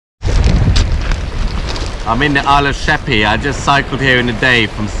I'm in the Isle of Sheppey. I just cycled here in a day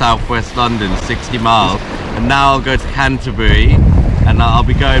from southwest London, 60 miles, and now I'll go to Canterbury, and I'll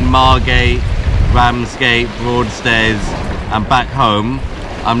be going Margate, Ramsgate, Broadstairs, and back home.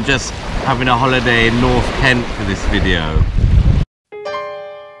 I'm just having a holiday in North Kent for this video.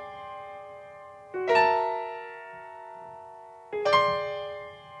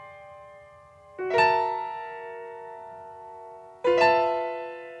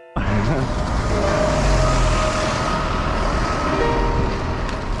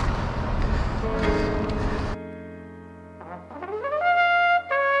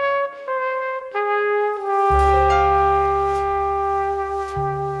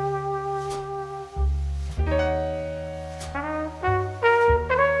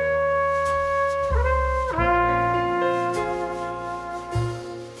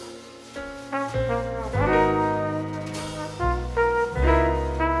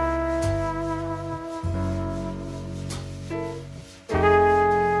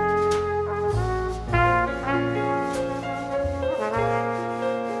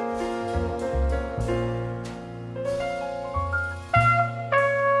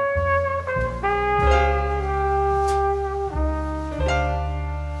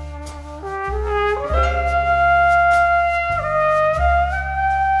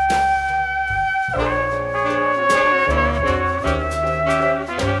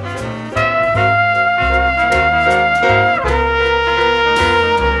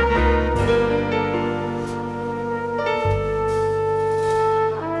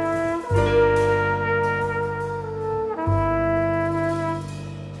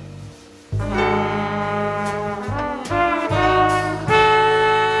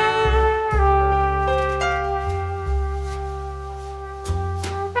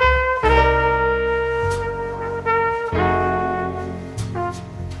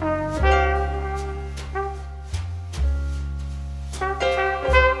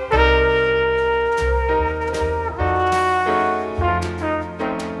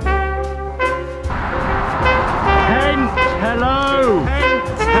 Hello.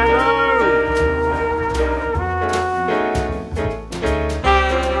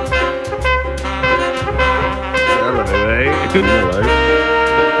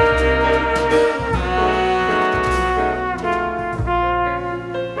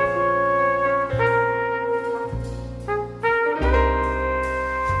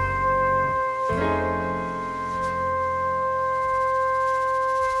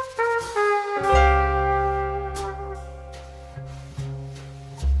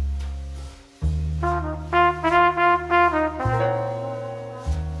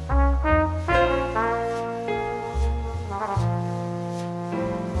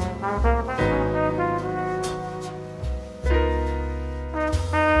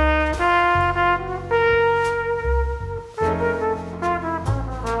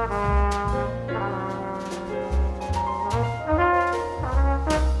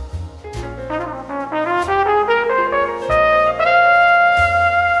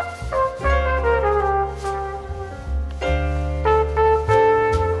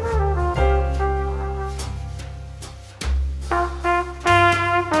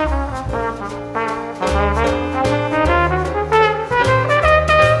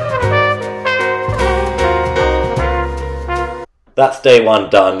 That's day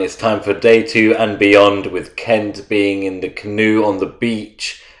one done. It's time for day two and beyond, with Kent being in the canoe on the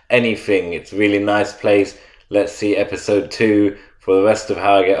beach. Anything. It's a really nice place. Let's see episode 2 for the rest of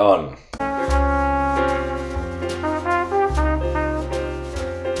how I get on.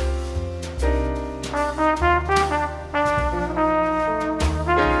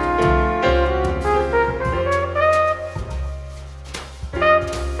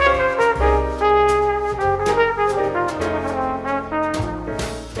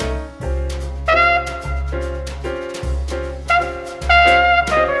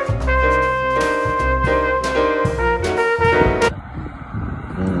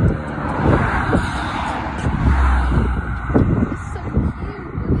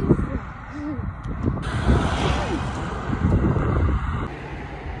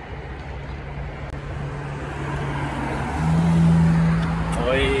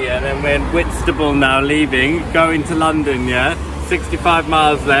 And then we're in Whitstable now, leaving, going to London, yeah? 65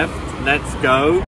 miles left, let's go.